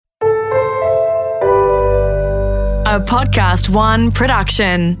a Podcast One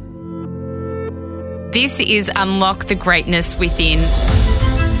production. This is Unlock the Greatness Within.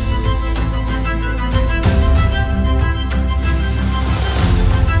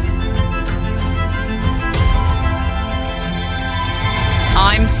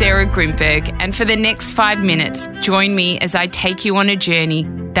 I'm Sarah Grimberg, and for the next 5 minutes, join me as I take you on a journey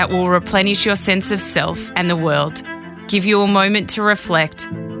that will replenish your sense of self and the world, give you a moment to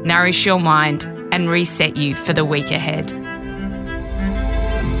reflect, nourish your mind, and reset you for the week ahead.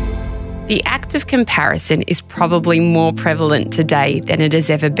 The act of comparison is probably more prevalent today than it has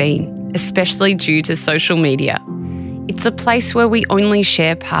ever been, especially due to social media. It's a place where we only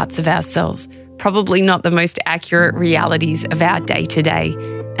share parts of ourselves, probably not the most accurate realities of our day-to-day,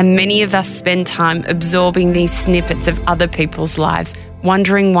 and many of us spend time absorbing these snippets of other people's lives,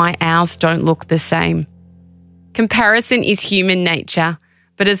 wondering why ours don't look the same. Comparison is human nature,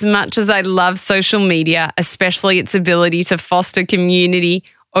 but as much as I love social media, especially its ability to foster community,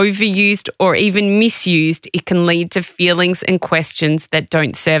 overused or even misused, it can lead to feelings and questions that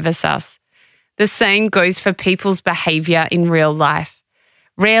don't service us. The same goes for people's behaviour in real life.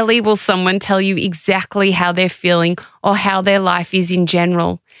 Rarely will someone tell you exactly how they're feeling or how their life is in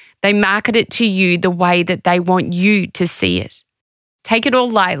general. They market it to you the way that they want you to see it. Take it all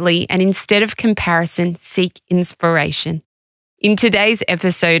lightly, and instead of comparison, seek inspiration. In today's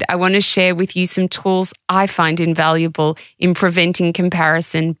episode, I want to share with you some tools I find invaluable in preventing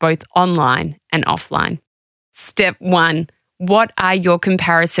comparison both online and offline. Step 1. What are your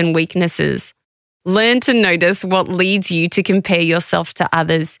comparison weaknesses? Learn to notice what leads you to compare yourself to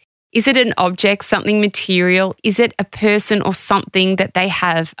others. Is it an object, something material? Is it a person or something that they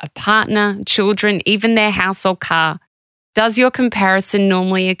have, a partner, children, even their house or car? Does your comparison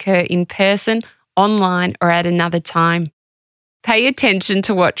normally occur in person, online, or at another time? Pay attention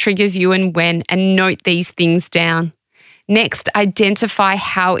to what triggers you and when, and note these things down. Next, identify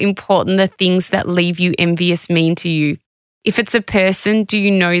how important the things that leave you envious mean to you. If it's a person, do you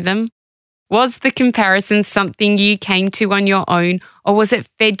know them? Was the comparison something you came to on your own, or was it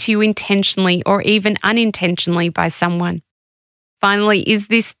fed to you intentionally or even unintentionally by someone? Finally, is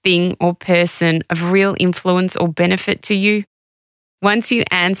this thing or person of real influence or benefit to you? Once you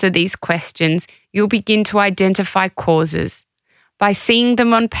answer these questions, you'll begin to identify causes. By seeing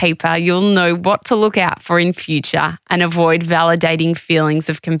them on paper, you'll know what to look out for in future and avoid validating feelings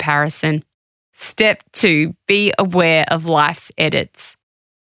of comparison. Step 2, be aware of life's edits.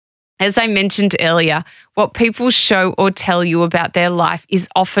 As I mentioned earlier, what people show or tell you about their life is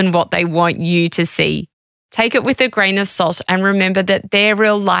often what they want you to see. Take it with a grain of salt and remember that their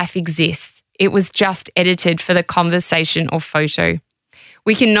real life exists. It was just edited for the conversation or photo.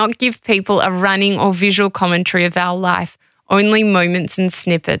 We cannot give people a running or visual commentary of our life, only moments and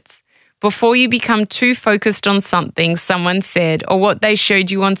snippets. Before you become too focused on something someone said or what they showed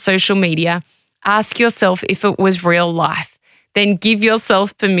you on social media, ask yourself if it was real life. Then give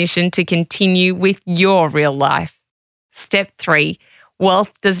yourself permission to continue with your real life. Step 3,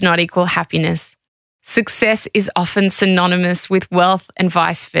 wealth does not equal happiness. Success is often synonymous with wealth and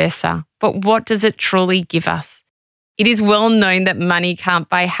vice versa, but what does it truly give us? It is well known that money can't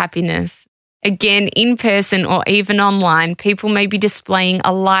buy happiness. Again, in person or even online, people may be displaying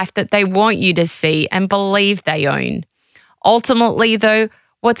a life that they want you to see and believe they own. Ultimately, though,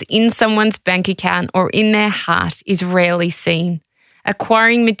 what's in someone's bank account or in their heart is rarely seen.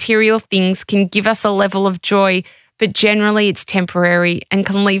 Acquiring material things can give us a level of joy, but generally it's temporary and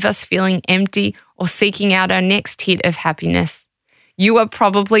can leave us feeling empty or seeking out our next hit of happiness. You are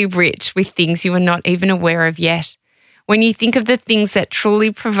probably rich with things you are not even aware of yet. When you think of the things that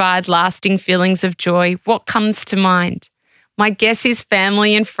truly provide lasting feelings of joy, what comes to mind? My guess is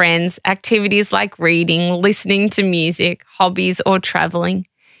family and friends, activities like reading, listening to music, hobbies, or traveling.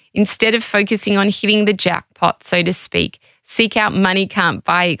 Instead of focusing on hitting the jackpot, so to speak, seek out money can't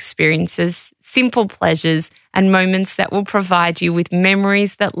buy experiences, simple pleasures, and moments that will provide you with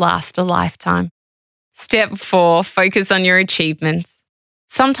memories that last a lifetime. Step 4, focus on your achievements.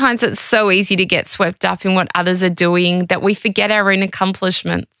 Sometimes it's so easy to get swept up in what others are doing that we forget our own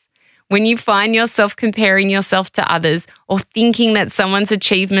accomplishments. When you find yourself comparing yourself to others or thinking that someone's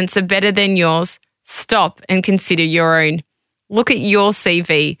achievements are better than yours, stop and consider your own. Look at your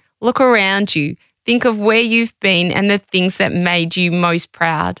CV. Look around you. Think of where you've been and the things that made you most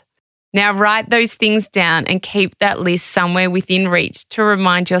proud. Now write those things down and keep that list somewhere within reach to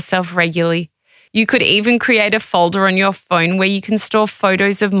remind yourself regularly. You could even create a folder on your phone where you can store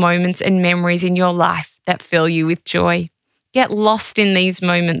photos of moments and memories in your life that fill you with joy. Get lost in these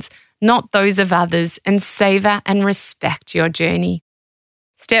moments, not those of others, and savor and respect your journey.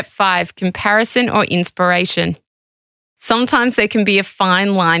 Step 5, comparison or inspiration. Sometimes there can be a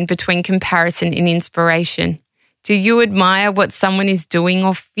fine line between comparison and inspiration. Do you admire what someone is doing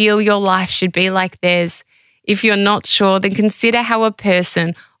or feel your life should be like theirs? If you're not sure, then consider how a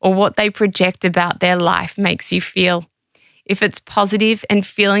person or what they project about their life makes you feel. If it's positive and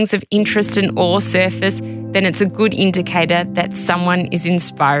feelings of interest and awe surface, then it's a good indicator that someone is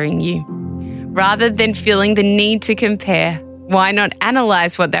inspiring you. Rather than feeling the need to compare, why not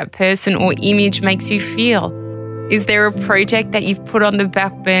analyze what that person or image makes you feel? Is there a project that you've put on the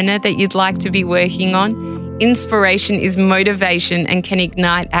back burner that you'd like to be working on? Inspiration is motivation and can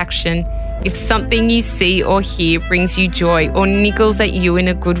ignite action. If something you see or hear brings you joy or niggles at you in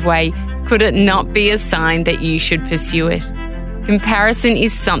a good way, could it not be a sign that you should pursue it? Comparison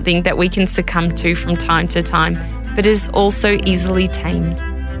is something that we can succumb to from time to time, but is also easily tamed.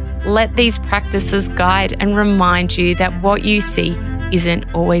 Let these practices guide and remind you that what you see isn't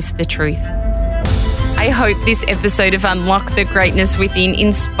always the truth. I hope this episode of Unlock the Greatness Within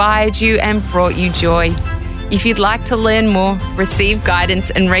inspired you and brought you joy. If you'd like to learn more, receive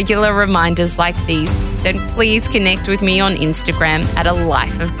guidance and regular reminders like these, then please connect with me on Instagram at A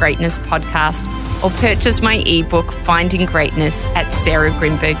Life of Greatness Podcast or purchase my ebook, Finding Greatness, at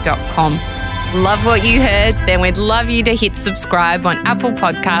sarahgrimberg.com. Love what you heard? Then we'd love you to hit subscribe on Apple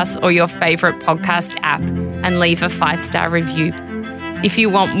Podcasts or your favourite podcast app and leave a 5-star review. If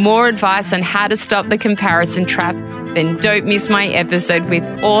you want more advice on how to stop the comparison trap, then don't miss my episode with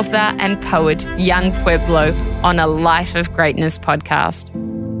author and poet Young Pueblo on A Life of Greatness podcast.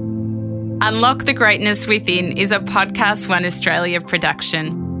 Unlock the Greatness Within is a Podcast One Australia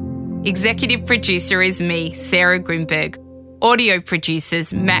production. Executive producer is me, Sarah Grimberg. Audio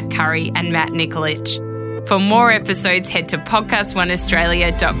producers Matt Curry and Matt Nikolic. For more episodes, head to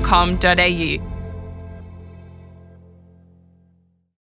podcastoneaustralia.com.au.